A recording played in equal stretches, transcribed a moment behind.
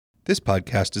This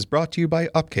podcast is brought to you by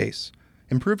Upcase.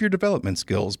 Improve your development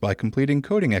skills by completing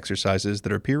coding exercises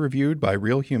that are peer-reviewed by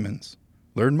real humans.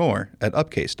 Learn more at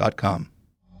upcase.com.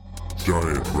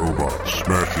 Giant robots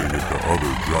smashing into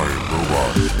other giant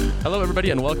robots. Hello, everybody,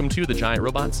 and welcome to the Giant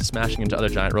Robots Smashing into Other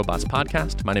Giant Robots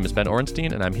podcast. My name is Ben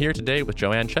Orenstein, and I'm here today with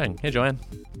Joanne Cheng. Hey, Joanne.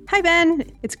 Hi, Ben.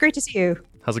 It's great to see you.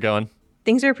 How's it going?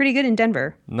 Things are pretty good in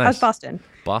Denver. Nice. How's Boston?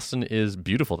 Boston is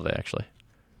beautiful today, actually.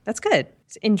 That's good.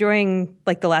 Enjoying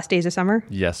the last days of summer?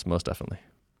 Yes, most definitely.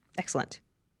 Excellent.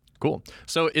 Cool.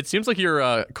 So it seems like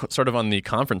you're sort of on the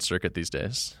conference circuit these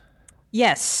days.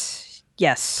 Yes.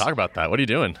 Talk about that. What are you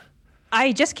doing?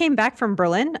 I just came back from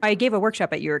Berlin. I gave a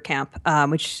workshop at Eurocamp,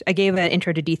 which I gave an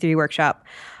Intro to D3 workshop.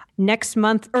 This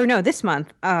month,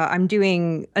 I'm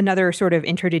doing another sort of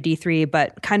Intro to D3,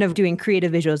 but kind of doing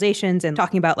creative visualizations and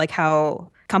talking about how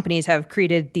companies have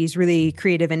created these really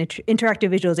creative and interactive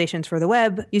visualizations for the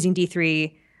web using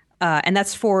D3. And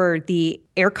that's for the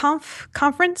AirConf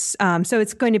conference. So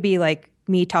it's going to be like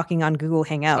me talking on Google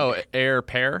Hangout. Oh,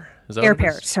 AirPair? Is that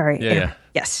AirPair, sorry. Yeah.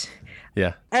 Yes.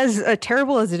 Yeah. As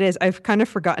terrible as it is, I've kind of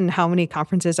forgotten how many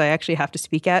conferences I actually have to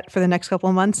speak at for the next couple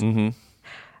of months. Mm-hmm.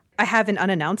 I have an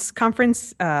unannounced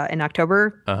conference in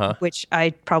October, which I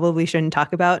probably shouldn't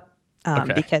talk about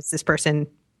because this person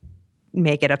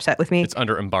may get upset with me. It's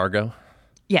under embargo?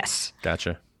 Yes.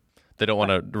 Gotcha. They don't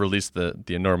want to release the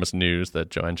enormous news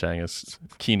that Joanne Cheng is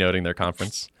keynoting their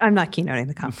conference? I'm not keynoting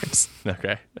the conference.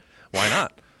 Okay. Why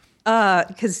not?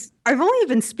 Because I've only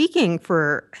been speaking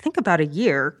for, I think, about a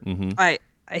year. Mm-hmm.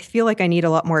 I feel like I need a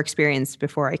lot more experience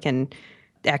before I can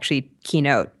actually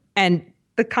keynote. And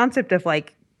the concept of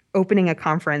opening a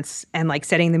conference and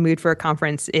setting the mood for a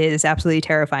conference is absolutely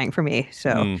terrifying for me.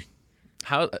 So,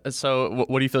 what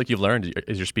do you feel like you've learned?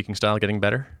 Is your speaking style getting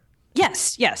better?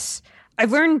 Yes.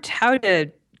 I've learned how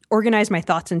to organize my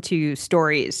thoughts into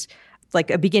stories, like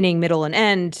a beginning, middle, and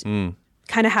end.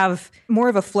 Kind of have more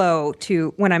of a flow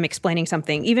to when I'm explaining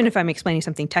something, even if I'm explaining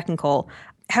something technical.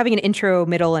 Having an intro,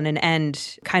 middle, and an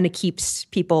end kind of keeps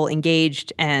people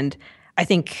engaged and I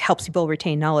think helps people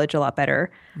retain knowledge a lot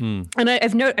better. And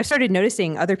I've started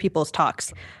noticing other people's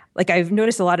talks. I've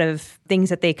noticed a lot of things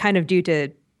that they kind of do to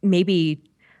maybe,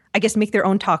 I guess, make their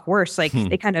own talk worse. They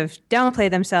kind of downplay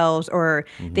themselves or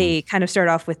they kind of start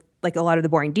off with a lot of the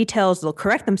boring details. They'll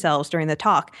correct themselves during the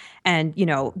talk. And,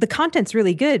 the content's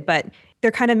really good, but they're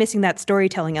kind of missing that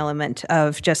storytelling element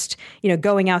of just,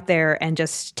 going out there and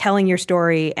just telling your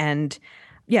story and,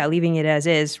 leaving it as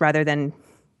is rather than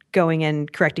going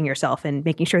and correcting yourself and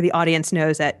making sure the audience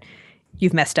knows that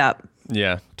you've messed up.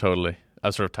 Yeah, totally.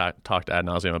 I've sort of talked ad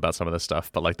nauseum about some of this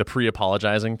stuff, but the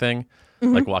pre-apologizing thing,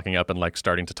 walking up and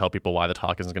starting to tell people why the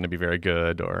talk isn't going to be very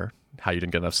good or how you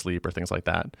didn't get enough sleep or things like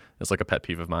that. It's a pet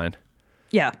peeve of mine.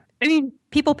 Yeah. I mean,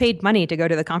 people paid money to go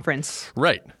to the conference.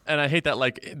 Right. And I hate that,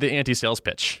 the anti-sales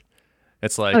pitch.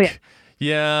 It's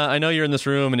yeah, I know you're in this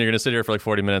room and you're going to sit here for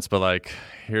 40 minutes, but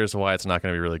here's why it's not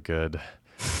going to be really good.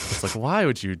 It's why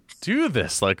would you do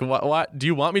this? Why do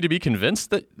you want me to be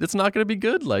convinced that it's not going to be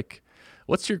good?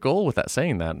 What's your goal with that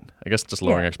saying that? I guess just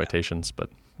lowering expectations, but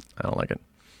I don't like it.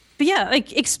 But yeah,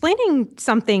 explaining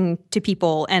something to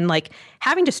people and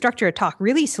having to structure a talk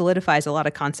really solidifies a lot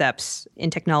of concepts in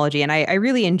technology. And I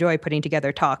really enjoy putting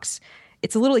together talks.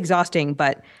 It's a little exhausting,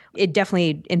 but it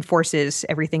definitely enforces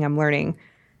everything I'm learning.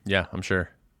 Yeah, I'm sure.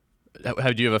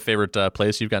 Do you have a favorite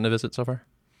place you've gotten to visit so far?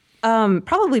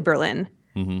 Probably Berlin.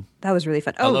 Mm-hmm. That was really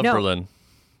fun. I love Berlin.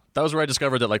 That was where I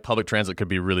discovered that public transit could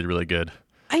be really, really good.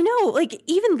 I know.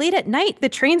 Even late at night, the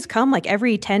trains come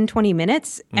every 10, 20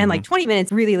 minutes and 20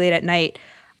 minutes really late at night.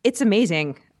 It's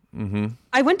amazing. Mm-hmm.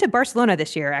 I went to Barcelona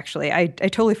this year, actually. I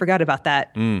totally forgot about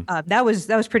that. That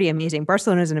was pretty amazing.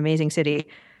 Barcelona is an amazing city.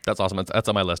 That's awesome. That's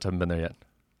on my list. I haven't been there yet.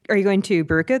 Are you going to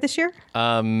Baruca this year?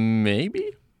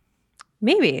 Maybe.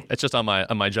 It's just on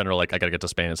my general, I got to get to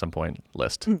Spain at some point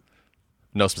list.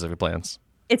 No specific plans.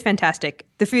 It's fantastic.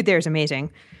 The food there is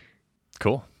amazing.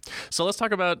 Cool. So let's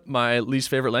talk about my least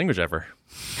favorite language ever.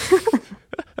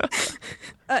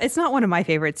 It's not one of my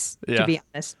favorites, to be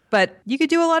honest. But you could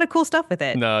do a lot of cool stuff with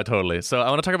it. No, totally. So I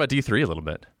want to talk about D3 a little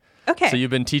bit. Okay. So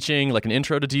you've been teaching an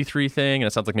intro to D3 thing, and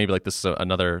it sounds like maybe this is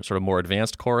another sort of more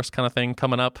advanced course kind of thing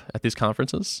coming up at these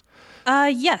conferences?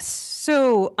 Yes.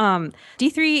 So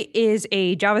D3 is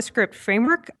a JavaScript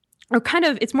framework. Or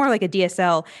it's more like a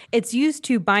DSL. It's used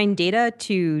to bind data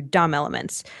to DOM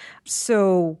elements.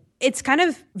 So it's kind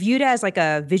of viewed as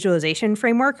a visualization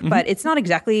framework, but it's not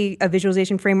exactly a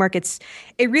visualization framework. It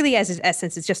really, as its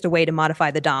essence, it's just a way to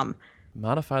modify the DOM.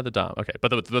 Modify the DOM. Okay,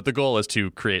 but the goal is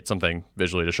to create something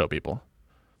visually to show people.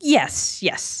 Yes.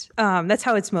 That's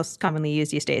how it's most commonly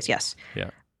used these days, yes. Yeah.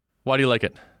 Why do you like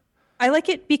it? I like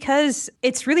it because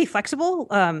it's really flexible.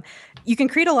 You can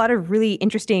create a lot of really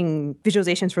interesting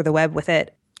visualizations for the web with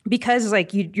it. Because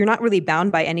like you're not really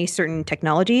bound by any certain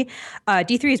technology.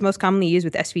 D3 is most commonly used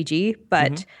with SVG,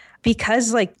 but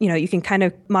because like, you can kind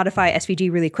of modify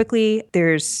SVG really quickly,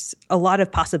 there's a lot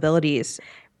of possibilities.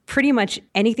 Pretty much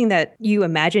anything that you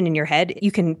imagine in your head,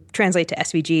 you can translate to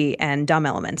SVG and DOM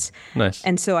elements. Nice.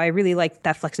 And so I really like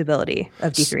that flexibility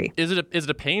of D3. Is it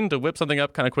a pain to whip something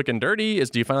up kind of quick and dirty?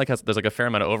 Do you find like there's like a fair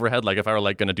amount of overhead? Like if I were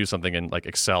like going to do something in like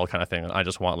Excel kind of thing, and I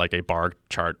just want like a bar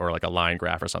chart or like a line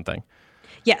graph or something.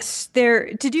 Yes,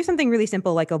 to do something really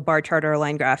simple like a bar chart or a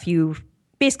line graph, you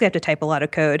basically have to type a lot of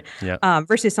code. Yeah.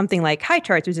 Versus something like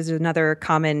HiCharts, which is another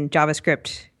common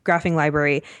JavaScript graphing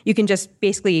library. You can just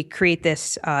basically create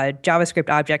this JavaScript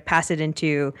object, pass it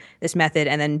into this method,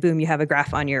 and then boom, you have a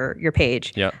graph on your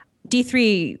page. Yeah.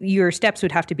 D3, your steps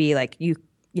would have to be like you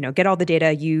get all the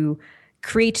data, you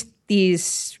create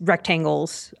these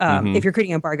rectangles. If you're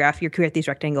creating a bar graph, you create these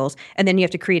rectangles, and then you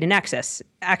have to create an axis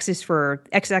for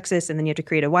x-axis, and then you have to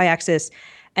create a y-axis.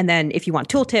 And then if you want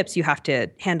tooltips, you have to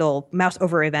handle mouse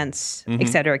over events, et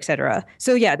cetera, et cetera.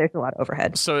 So yeah, there's a lot of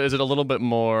overhead. So is it a little bit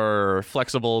more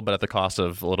flexible, but at the cost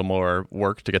of a little more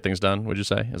work to get things done, would you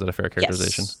say? Is that a fair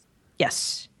characterization?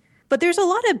 Yes. But there's a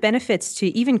lot of benefits to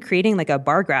even creating like a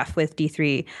bar graph with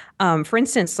D3. For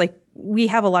instance, like we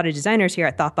have a lot of designers here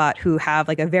at Thoughtbot who have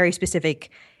like a very specific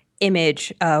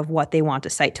image of what they want a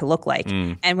site to look like.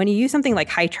 And when you use something like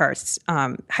HiCharts,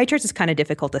 HiCharts is kind of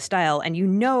difficult to style. And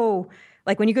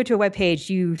like when you go to a web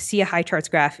page, you see a HiCharts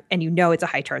graph and it's a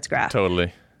HiCharts graph.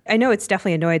 Totally. I know it's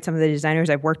definitely annoyed some of the designers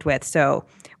I've worked with. So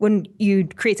when you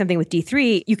create something with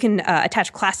D3, you can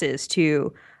attach classes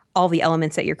to all the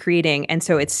elements that you're creating. And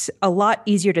so it's a lot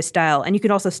easier to style. And you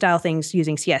can also style things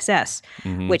using CSS,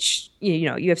 which,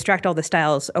 you abstract all the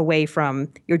styles away from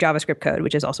your JavaScript code,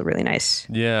 which is also really nice.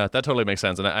 Yeah, that totally makes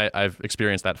sense. And I've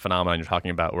experienced that phenomenon you're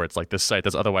talking about where it's like this site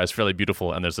that's otherwise fairly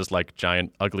beautiful and there's this like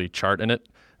giant ugly chart in it.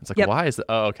 It's like, why is that?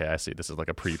 Oh, okay, I see. This is like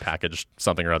a pre-packaged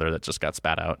something or other that just got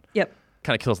spat out. Yep.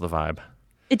 Kind of kills the vibe.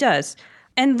 It does.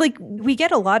 And like we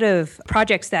get a lot of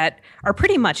projects that are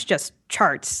pretty much just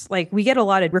charts. Like we get a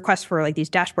lot of requests for like these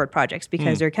dashboard projects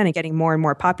because they're kind of getting more and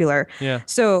more popular. Yeah.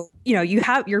 So,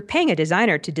 you're paying a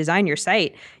designer to design your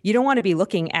site. You don't want to be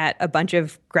looking at a bunch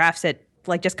of graphs that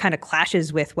like just kind of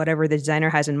clashes with whatever the designer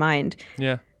has in mind.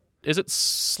 Yeah. Is it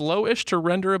slowish to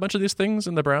render a bunch of these things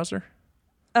in the browser?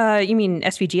 You mean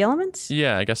SVG elements?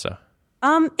 Yeah, I guess so.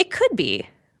 It could be.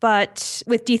 But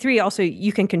with D3 also,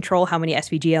 you can control how many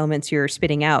SVG elements you're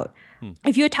spitting out.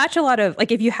 If you attach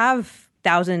if you have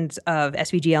thousands of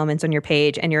SVG elements on your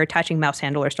page and you're attaching mouse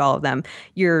handlers to all of them,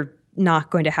 you're not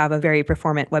going to have a very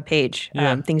performant web page.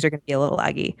 Yeah. Things are going to be a little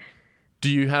laggy. Do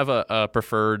you have a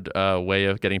preferred way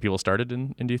of getting people started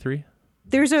in D3?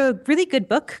 There's a really good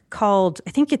book called, I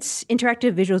think it's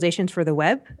Interactive Visualizations for the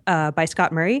Web by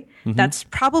Scott Murray. That's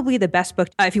probably the best book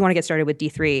if you want to get started with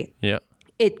D3. Yeah.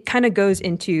 It kind of goes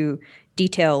into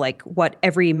detail, like what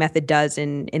every method does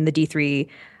in the D3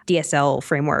 DSL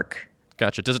framework.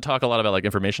 Gotcha. Does it talk a lot about like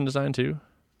information design too?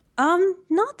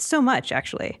 Not so much,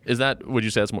 actually. Would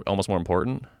you say that's almost more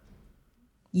important?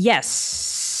 Yes,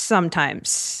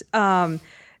 sometimes.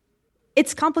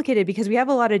 It's complicated because we have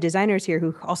a lot of designers here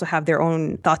who also have their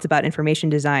own thoughts about information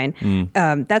design.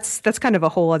 That's kind of a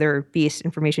whole other beast,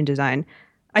 information design.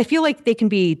 I feel like they can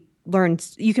be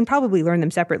learned. You can probably learn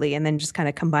them separately and then just kind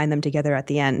of combine them together at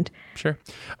the end. Sure.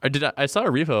 I saw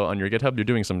a repo on your GitHub. You're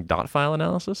doing some dot file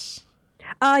analysis?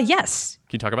 Yes.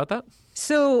 Can you talk about that?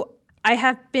 So I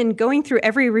have been going through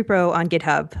every repo on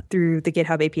GitHub through the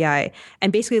GitHub API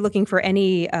and basically looking for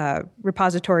any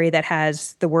repository that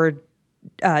has the word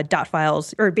dot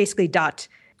files, or basically dot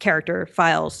character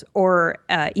files, or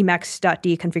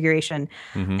emacs.d configuration,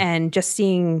 and just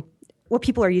seeing what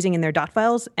people are using in their dot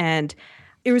files. And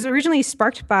it was originally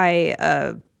sparked by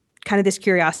kind of this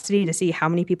curiosity to see how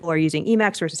many people are using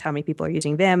Emacs versus how many people are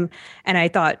using Vim. And I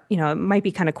thought, it might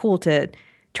be kind of cool to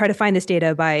try to find this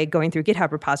data by going through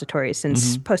GitHub repositories,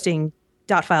 since posting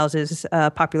dot files is a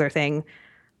popular thing.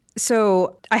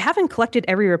 So I haven't collected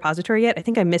every repository yet. I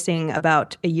think I'm missing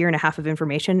about a year and a half of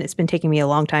information. It's been taking me a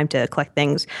long time to collect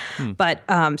things. But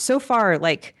so far,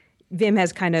 like Vim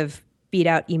has kind of beat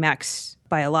out Emacs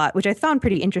by a lot, which I found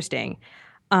pretty interesting.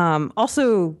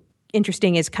 Also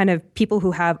interesting is kind of people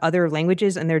who have other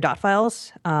languages in their dot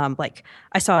files. Like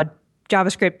I saw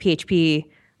JavaScript, PHP,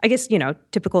 I guess,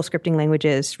 typical scripting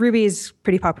languages. Ruby is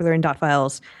pretty popular in dot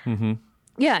files.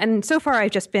 Yeah, and so far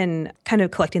I've just been kind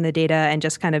of collecting the data and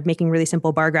just kind of making really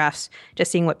simple bar graphs, just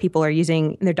seeing what people are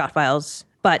using in their dot files.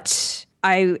 But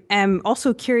I am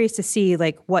also curious to see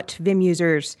like what Vim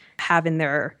users have in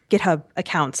their GitHub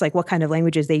accounts, like what kind of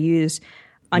languages they use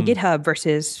on GitHub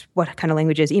versus what kind of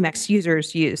languages Emacs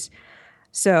users use.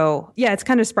 So yeah, it's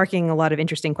kind of sparking a lot of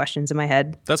interesting questions in my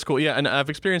head. That's cool. Yeah, and I've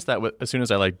experienced that as soon as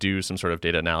I like do some sort of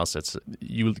data analysis,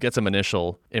 you get some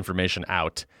initial information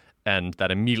out, and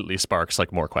that immediately sparks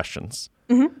like more questions.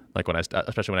 Like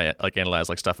especially when I like analyze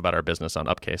like stuff about our business on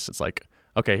Upcase, it's like,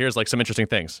 okay, here's like some interesting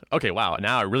things. Okay, wow,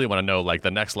 now I really want to know like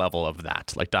the next level of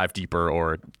that, like dive deeper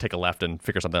or take a left and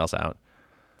figure something else out.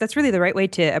 That's really the right way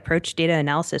to approach data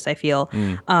analysis, I feel.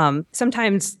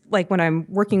 Sometimes like when I'm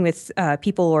working with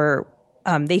people or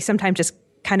they sometimes just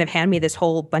kind of hand me this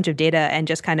whole bunch of data and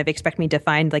just kind of expect me to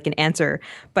find like an answer.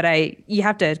 But you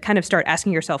have to kind of start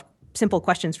asking yourself simple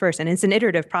questions first. And it's an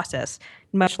iterative process,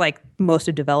 much like most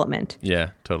of development. Yeah,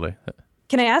 totally.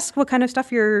 Can I ask what kind of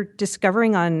stuff you're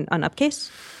discovering on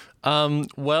Upcase?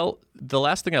 Well, the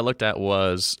last thing I looked at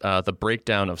was the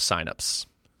breakdown of signups.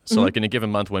 So like in a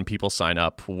given month when people sign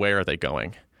up, where are they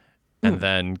going? And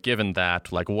then given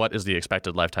that, like what is the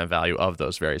expected lifetime value of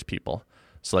those various people?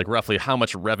 So like roughly how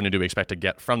much revenue do we expect to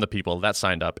get from the people that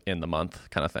signed up in the month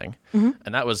kind of thing.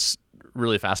 And that was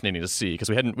really fascinating to see because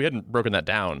we hadn't broken that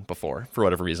down before for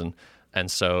whatever reason.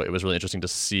 And so it was really interesting to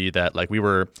see that like we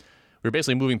were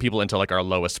basically moving people into like our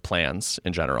lowest plans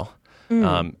in general.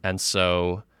 And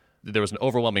so there was an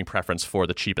overwhelming preference for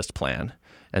the cheapest plan.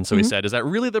 And so we said, is that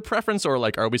really the preference, or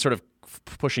like are we sort of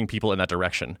pushing people in that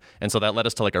direction? And so that led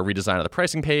us to like a redesign of the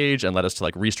pricing page and led us to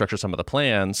like restructure some of the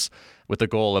plans with the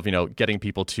goal of, getting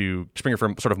people to spring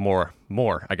for sort of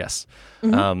more, I guess.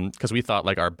 Because we thought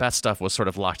like our best stuff was sort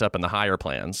of locked up in the higher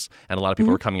plans, and a lot of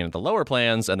people were coming into the lower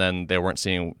plans, and then they weren't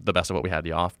seeing the best of what we had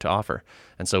to offer.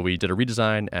 And so we did a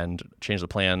redesign and changed the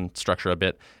plan structure a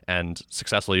bit, and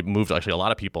successfully moved actually a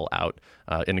lot of people out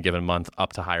in a given month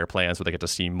up to higher plans so they get to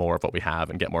see more of what we have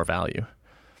and get more value.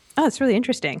 Oh, it's really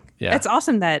interesting. Yeah. It's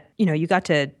awesome that, you got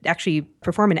to actually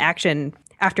perform an action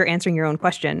after answering your own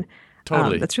question.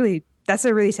 Totally. That's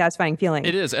a really satisfying feeling.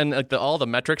 It is. And like all the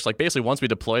metrics, like basically once we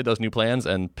deployed those new plans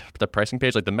and the pricing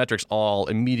page, like the metrics all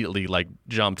immediately like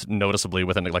jumped noticeably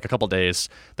within like a couple days.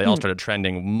 They all started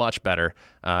trending much better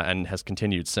and has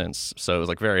continued since. So it was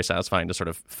like very satisfying to sort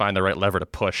of find the right lever to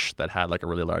push that had like a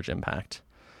really large impact.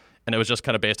 And it was just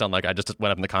kind of based on like, I just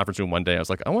went up in the conference room one day. I was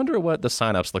like, I wonder what the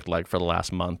signups looked like for the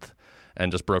last month,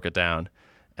 and just broke it down.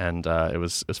 And it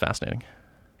was fascinating.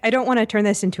 I don't want to turn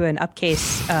this into an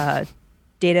Upcase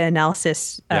data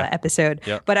analysis episode,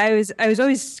 but I was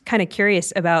always kind of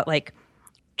curious about like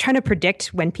trying to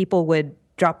predict when people would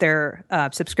drop their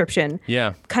subscription.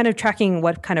 Yeah. Kind of tracking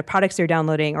what kind of products they're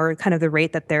downloading or kind of the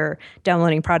rate that they're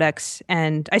downloading products.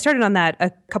 And I started on that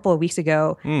a couple of weeks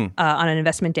ago on an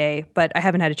investment day, but I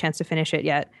haven't had a chance to finish it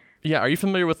yet. Yeah. Are you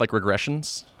familiar with like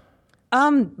regressions?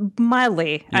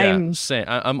 Mildly. Yeah, same.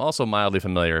 I'm also mildly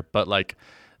familiar, but like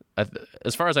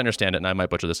as far as I understand it, and I might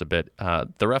butcher this a bit,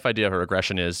 the rough idea of a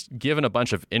regression is given a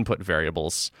bunch of input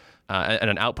variables and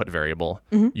an output variable,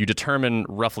 you determine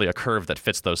roughly a curve that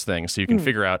fits those things. So you can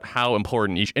figure out how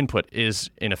important each input is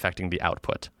in affecting the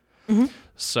output.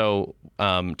 So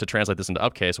to translate this into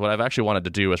Upcase, what I've actually wanted to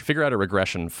do is figure out a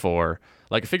regression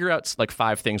figure out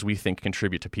 5 things we think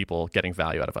contribute to people getting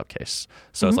value out of Upcase.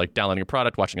 So it's like downloading a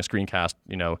product, watching a screencast,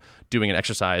 doing an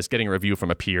exercise, getting a review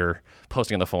from a peer,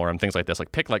 posting on the forum, things like this.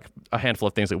 Like pick like a handful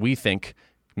of things that we think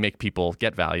make people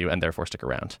get value and therefore stick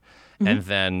around. And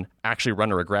then actually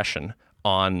run a regression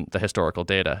on the historical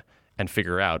data and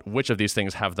figure out which of these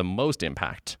things have the most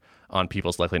impact on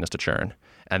people's likeliness to churn,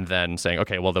 and then saying,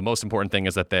 okay, well, the most important thing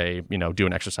is that they, do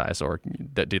an exercise or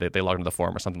that they log into the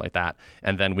forum or something like that.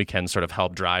 And then we can sort of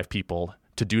help drive people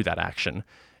to do that action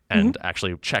and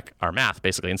actually check our math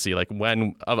basically and see like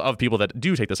when of people that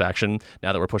do take this action,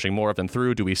 now that we're pushing more of them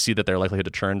through, do we see that their likelihood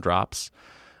to churn drops?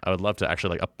 I would love to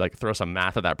actually like throw some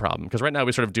math at that problem, because right now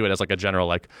we sort of do it as like a general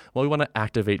like, well, we want to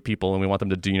activate people and we want them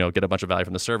to do, get a bunch of value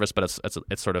from the service, but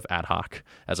it's sort of ad hoc,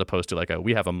 as opposed to like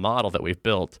we have a model that we've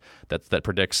built that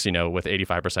predicts with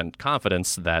 85%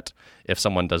 confidence that if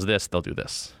someone does this, they'll do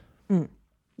this.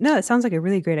 No, it sounds like a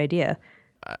really great idea.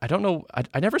 I don't know.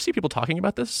 I never see people talking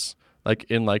about this. Like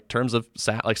in like terms of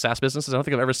SaaS businesses, I don't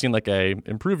think I've ever seen like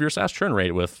improve your SaaS churn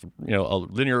rate with a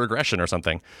linear regression or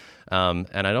something, and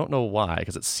I don't know why,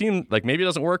 because it seemed like maybe it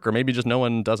doesn't work, or maybe just no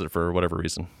one does it for whatever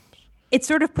reason. It's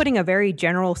sort of putting a very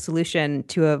general solution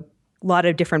to a lot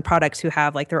of different products who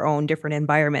have like their own different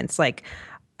environments. Like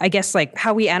I guess like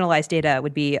how we analyze data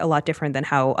would be a lot different than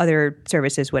how other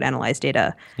services would analyze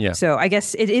data. Yeah. So I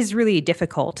guess it is really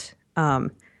difficult.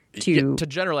 To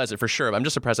generalize it for sure. I'm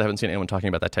just surprised I haven't seen anyone talking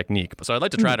about that technique. So I'd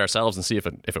like to try it ourselves and see if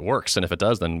it works. And if it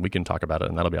does, then we can talk about it,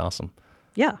 and that'll be awesome.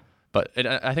 Yeah. But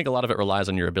I think a lot of it relies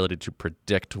on your ability to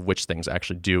predict which things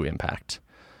actually do impact.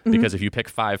 Because if you pick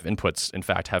 5 inputs, in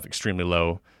fact, have extremely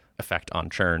low effect on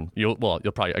churn, you'll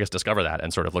probably, I guess, discover that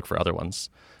and sort of look for other ones.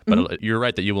 But you're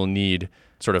right that you will need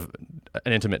sort of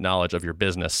an intimate knowledge of your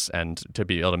business and to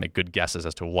be able to make good guesses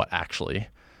as to what actually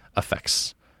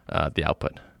affects the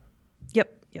output.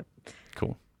 Yep.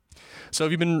 Cool. So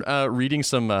have you been reading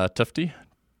some Tufte?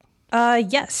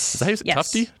 Yes. Is that how you say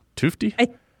Tufte?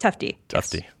 Tufte? Tufte.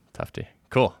 Tufte. Tufte.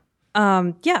 Cool.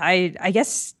 Yeah, I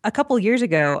guess a couple years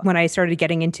ago when I started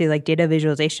getting into like data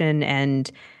visualization and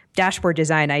dashboard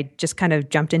design, I just kind of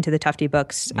jumped into the Tufte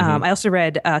books. I also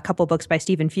read a couple books by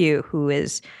Stephen Few, who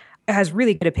has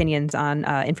really good opinions on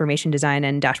information design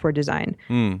and dashboard design.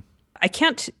 I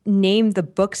can't name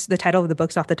the title of the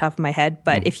books off the top of my head,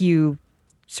 but if you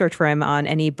search for him on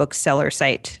any bookseller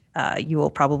site, you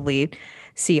will probably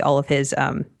see all of his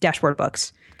dashboard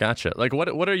books. Gotcha. Like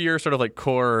what are your sort of like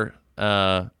core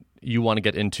you want to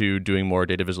get into doing more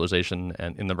data visualization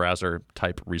and in the browser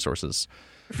type resources?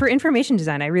 For information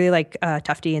design, I really like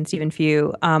Tufte and Stephen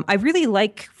Few. I really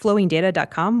like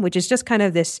flowingdata.com, which is just kind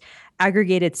of this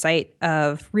aggregated site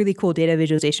of really cool data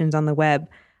visualizations on the web.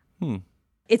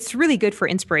 It's really good for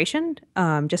inspiration,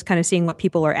 just kind of seeing what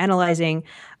people are analyzing,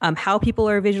 how people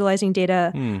are visualizing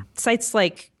data. Sites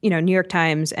like, New York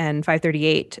Times and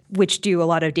 538, which do a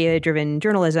lot of data-driven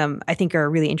journalism, I think are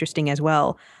really interesting as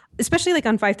well. Especially like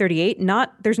on 538,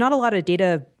 there's not a lot of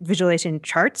data visualization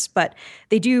charts, but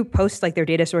they do post like their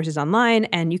data sources online,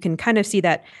 and you can kind of see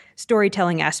that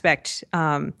storytelling aspect,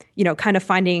 kind of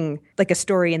finding like a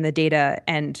story in the data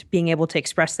and being able to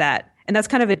express that. And that's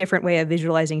kind of a different way of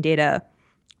visualizing data,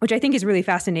 which I think is really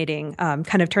fascinating,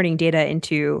 kind of turning data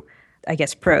into, I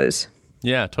guess, prose.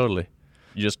 Yeah, totally.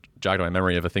 You just jogged my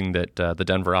memory of a thing that the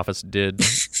Denver office did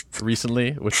fairly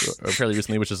recently,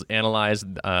 which is analyzed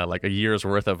like a year's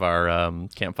worth of our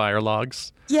campfire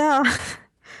logs. Yeah,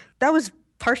 that was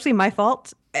partially my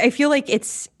fault. I feel like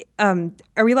it's, are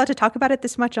we allowed to talk about it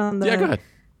this much on the... Yeah, go ahead.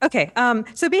 Okay,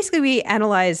 so basically we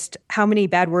analyzed how many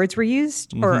bad words were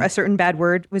used, or a certain bad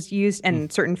word was used,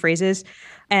 and certain phrases,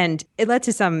 and it led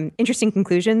to some interesting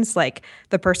conclusions, like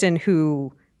the person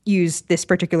who used this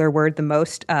particular word the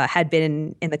most had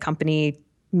been in the company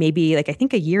maybe like I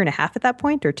think a year and a half at that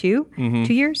point, or 2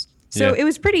 years. So it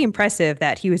was pretty impressive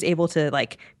that he was able to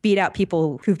like beat out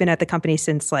people who've been at the company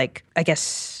since like, I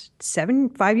guess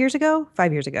 5 years ago.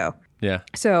 Yeah.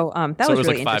 So that was really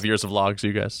like interesting. 5 years of logs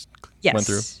you guys went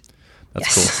through.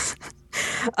 That's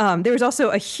cool. There was also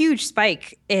a huge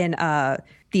spike in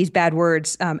these bad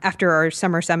words after our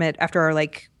summer summit, after our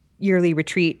like yearly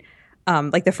retreat.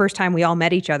 Like the first time we all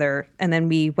met each other, and then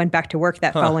we went back to work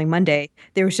that following Monday,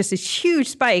 there was just this huge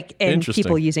spike in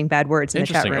people using bad words in the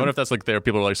chat room. I wonder if that's like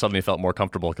people like suddenly felt more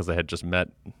comfortable because they had just met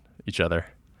each other.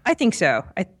 I think so.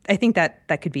 I think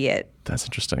that could be it. That's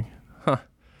interesting. Huh.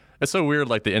 It's so weird,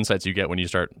 like the insights you get when you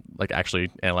start like actually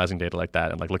analyzing data like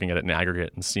that and like looking at it in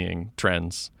aggregate and seeing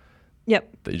trends. Yep.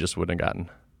 That you just wouldn't have gotten.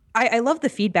 I love the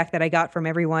feedback that I got from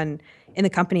everyone in the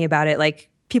company about it. Like,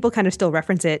 people kind of still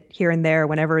reference it here and there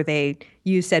whenever they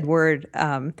use said word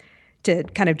to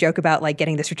kind of joke about like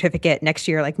getting the certificate next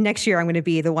year. Like next year, I'm going to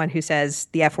be the one who says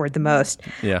the F word the most.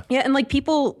 Yeah. Yeah. And like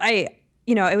people, it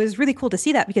was really cool to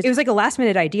see that, because it was like a last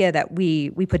minute idea that we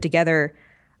put together,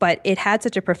 but it had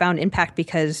such a profound impact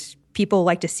because people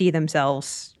like to see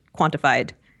themselves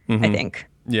quantified, I think.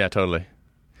 Yeah, totally.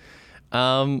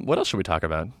 What else should we talk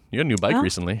about? You got a new bike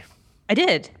recently. I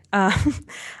did.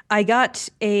 I got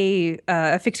a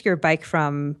fixed gear bike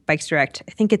from Bikes Direct.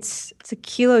 I think it's a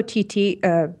Kilo TT,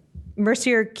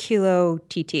 Mercier Kilo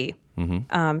TT.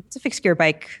 It's a fixed gear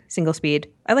bike, single speed.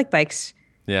 I like bikes.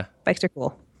 Yeah. Bikes are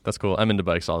cool. That's cool. I'm into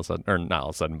bikes all of a sudden, or not all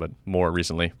of a sudden, but more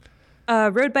recently.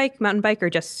 Road bike, mountain bike, or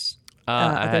just...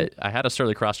 I had a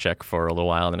Surly Crosscheck for a little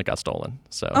while, and then it got stolen.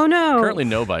 So oh, no. Currently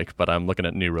no bike, but I'm looking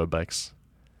at new road bikes.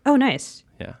 Oh, nice.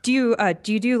 Yeah. Do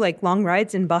you do like long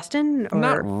rides in Boston? Or?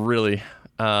 Not really.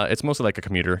 It's mostly like a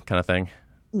commuter kind of thing.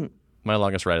 My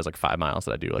longest ride is like 5 miles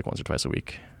that I do like once or twice a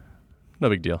week. No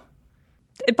big deal.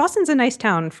 Boston's a nice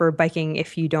town for biking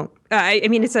if you don't... I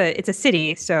mean, it's a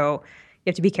city, so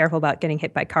you have to be careful about getting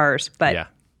hit by cars. But yeah.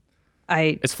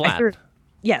 It's flat.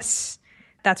 Yes.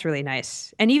 That's really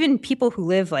nice. And even people who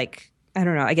live like, I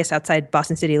don't know, I guess outside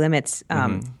Boston city limits,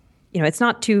 it's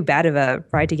not too bad of a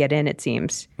ride to get in, it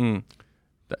seems.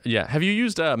 Yeah. Have you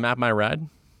used Map My Ride?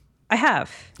 I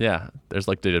have. Yeah. There's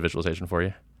like data visualization for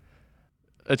you.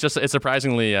 It's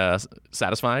surprisingly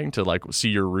satisfying to like see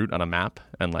your route on a map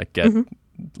and like get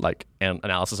like an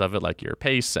analysis of it, like your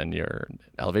pace and your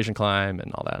elevation climb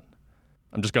and all that.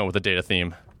 I'm just going with the data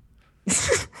theme.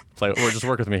 Just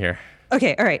work with me here.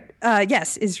 Okay, all right.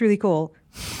 Yes, it's really cool.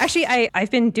 Actually,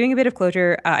 I've been doing a bit of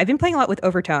Clojure. I've been playing a lot with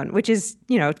Overtone, which is,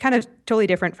 kind of totally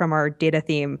different from our data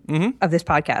theme of this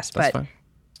podcast. That's fine.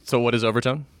 So what is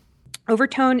Overtone?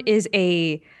 Overtone is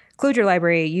a Clojure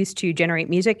library used to generate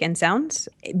music and sounds.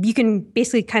 You can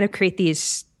basically kind of create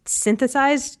these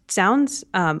synthesized sounds.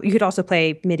 You could also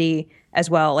play MIDI as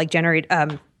well, like generate,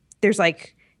 there's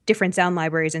like different sound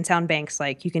libraries and sound banks.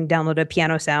 Like you can download a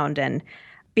piano sound and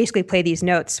basically play these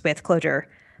notes with Clojure.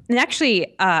 And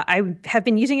actually, I have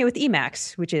been using it with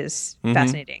Emacs, which is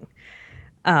fascinating.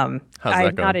 How's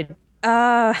that going?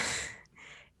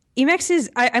 Emacs is,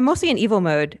 I'm mostly in Evo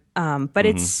mode, but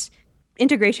its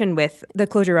integration with the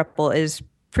Clojure REPL is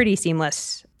pretty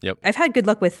seamless. Yep. I've had good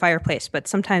luck with Fireplace, but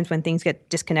sometimes when things get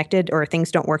disconnected or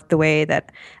things don't work the way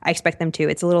that I expect them to,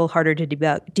 it's a little harder to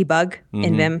debug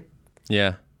in Vim.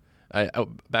 Yeah.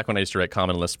 Back when I used to write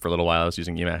Common Lisp for a little while, I was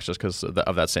using Emacs just because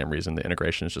of that same reason. The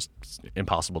integration is just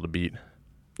impossible to beat.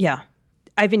 Yeah.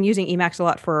 I've been using Emacs a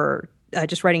lot for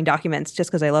just writing documents just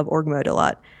because I love org mode a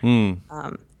lot.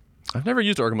 I've never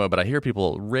used org mode, but I hear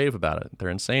people rave about it. They're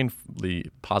insanely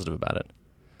positive about it.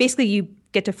 Basically, you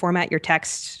get to format your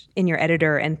text in your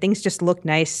editor and things just look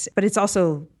nice. But it's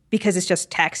also, because it's just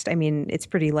text, I mean, it's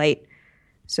pretty light.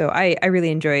 So I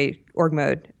really enjoy org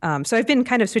mode. So I've been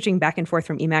kind of switching back and forth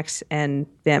from Emacs and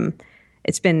Vim.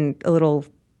 It's been a little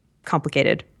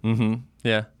complicated.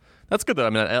 Yeah. That's good, though. I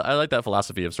mean, I like that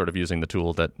philosophy of sort of using the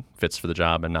tool that fits for the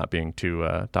job and not being too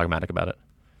dogmatic about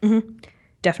it.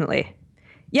 Definitely.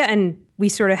 Yeah, and we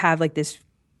sort of have like this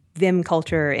Vim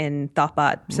culture in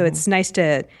Thoughtbot. So it's nice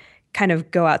to kind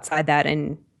of go outside that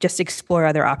and just explore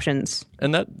other options.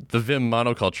 And that the Vim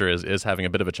monoculture is having a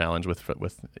bit of a challenge with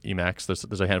Emacs.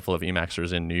 There's a handful of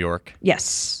Emacsers in New York.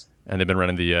 Yes. And they've been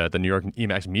running the New York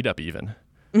Emacs meetup even.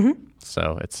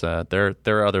 So it's there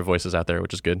are other voices out there,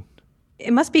 which is good.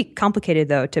 It must be complicated,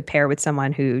 though, to pair with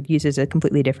someone who uses a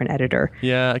completely different editor.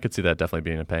 Yeah, I could see that definitely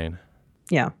being a pain.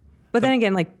 Yeah. But then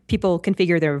again, like people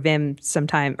configure their Vim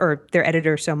sometime or their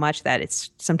editor so much that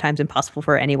it's sometimes impossible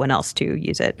for anyone else to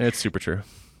use it. It's super true.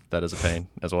 That is a pain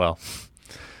as well.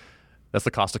 That's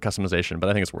the cost of customization, but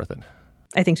I think it's worth it.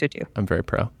 I think so too. I'm very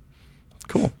pro.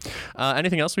 Cool.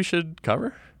 Anything else we should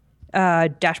cover?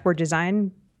 Dashboard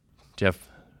design. Do you have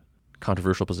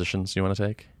controversial positions you want to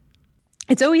take?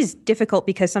 It's always difficult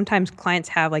because sometimes clients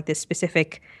have like this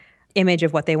specific image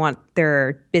of what they want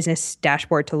their business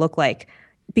dashboard to look like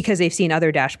because they've seen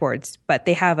other dashboards, but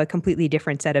they have a completely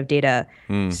different set of data.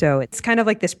 So it's kind of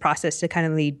like this process to kind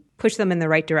of push them in the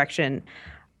right direction.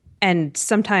 And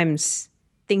sometimes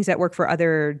things that work for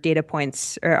other data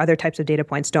points or other types of data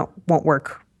points won't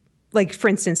work. Like, for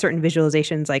instance, certain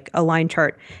visualizations, like a line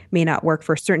chart may not work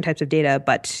for certain types of data,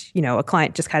 but, a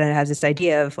client just kind of has this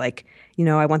idea of like,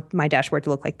 I want my dashboard to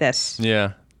look like this.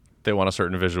 Yeah. They want a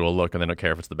certain visual look and they don't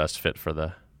care if it's the best fit for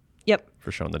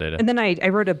for showing the data. And then I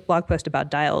wrote a blog post about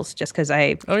dials just because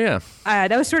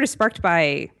that was sort of sparked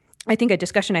by, I think, a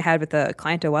discussion I had with a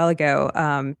client a while ago.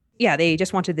 They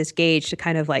just wanted this gauge to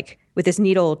kind of like, with this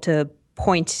needle to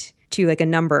point to like a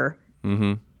number.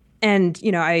 And,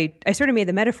 I sort of made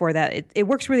the metaphor that it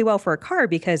works really well for a car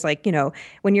because like,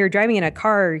 when you're driving in a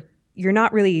car, you're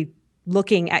not really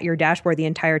looking at your dashboard the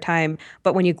entire time.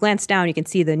 But when you glance down, you can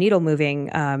see the needle moving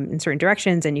in certain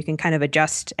directions and you can kind of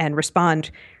adjust and respond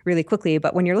really quickly.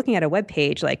 But when you're looking at a web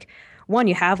page, like one,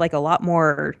 you have like a lot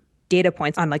more data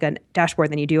points on like a dashboard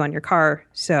than you do on your car.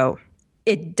 So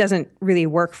it doesn't really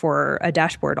work for a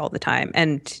dashboard all the time.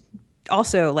 And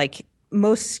also like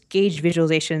most gauge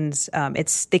visualizations,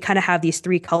 they kind of have these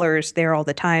three colors there all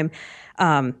the time.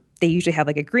 They usually have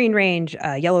like a green range,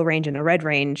 a yellow range, and a red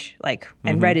range,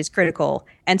 and red is critical.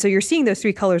 And so you're seeing those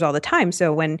three colors all the time.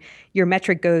 So when your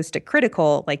metric goes to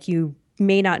critical, like you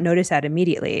may not notice that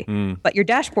immediately. But your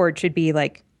dashboard should be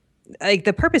like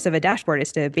the purpose of a dashboard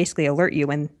is to basically alert you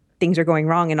when things are going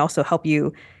wrong and also help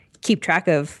you keep track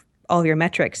of all of your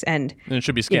metrics. And it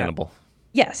should be scannable.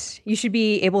 Yes, you should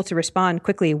be able to respond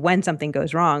quickly when something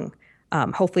goes wrong.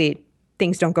 Hopefully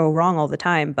things don't go wrong all the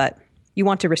time, but you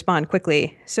want to respond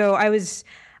quickly. So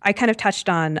I kind of touched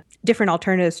on different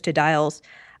alternatives to dials.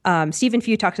 Stephen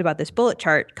Few talks about this bullet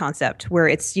chart concept where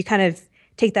you kind of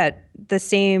take the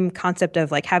same concept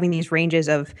of like having these ranges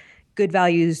of good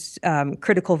values,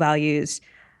 critical values,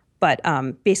 but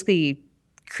basically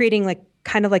creating like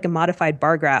kind of like a modified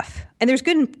bar graph. And there's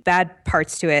good and bad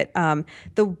parts to it.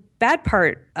 The bad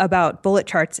part about bullet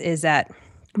charts is that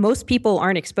most people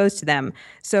aren't exposed to them.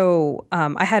 So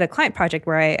I had a client project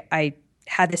where I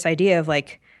had this idea of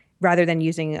like, rather than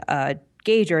using a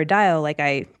gauge or a dial, like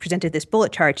I presented this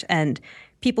bullet chart and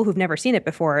people who've never seen it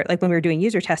before, like when we were doing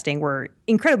user testing, were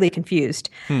incredibly confused.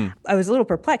 I was a little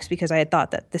perplexed because I had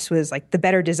thought that this was like the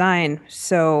better design.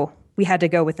 So we had to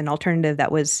go with an alternative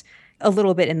that was a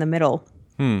little bit in the middle.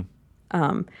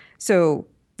 So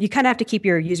you kind of have to keep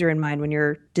your user in mind when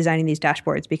you're designing these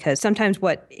dashboards, because sometimes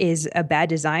what is a bad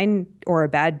design or a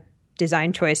bad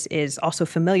design choice is also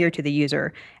familiar to the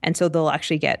user. And so they'll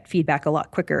actually get feedback a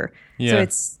lot quicker. So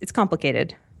it's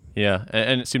complicated. Yeah.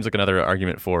 And it seems like another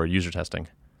argument for user testing.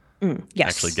 Yes.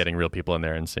 Actually getting real people in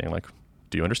there and saying like,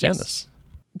 do you understand this?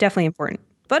 Definitely important.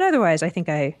 But otherwise, I think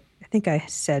I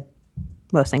said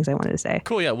most things I wanted to say.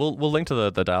 Cool. Yeah. We'll link to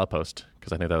the dial post,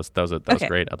 because I think that was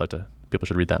great. People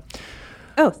should read that.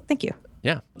 Oh, thank you.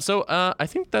 Yeah. So I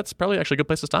think that's probably actually a good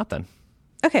place to stop then.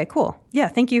 Okay, cool. Yeah,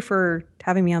 thank you for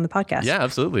having me on the podcast. Yeah,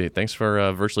 absolutely. Thanks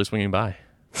for virtually swinging by.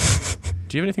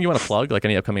 Do you have anything you want to plug, like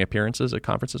any upcoming appearances at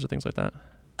conferences or things like that?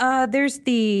 There's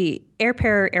the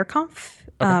AirPair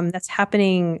AirConf. That's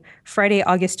happening Friday,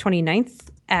 August 29th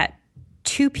at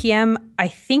 2 p.m., I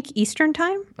think, Eastern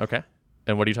time. Okay.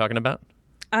 And what are you talking about?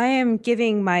 I am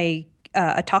giving my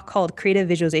a talk called Creative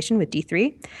Visualization with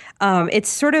D3. It's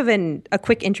sort of a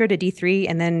quick intro to D3,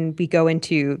 and then we go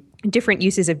into different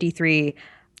uses of D3,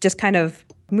 just kind of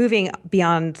moving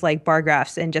beyond like bar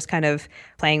graphs and just kind of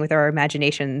playing with our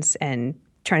imaginations and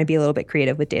trying to be a little bit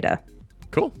creative with data.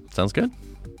 Cool. Sounds good.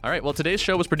 All right. Well, today's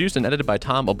show was produced and edited by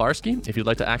Tom Obarski. If you'd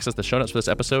like to access the show notes for this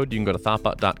episode, you can go to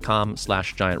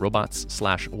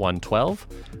thoughtbot.com/giantrobots/112.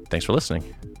 Thanks for listening.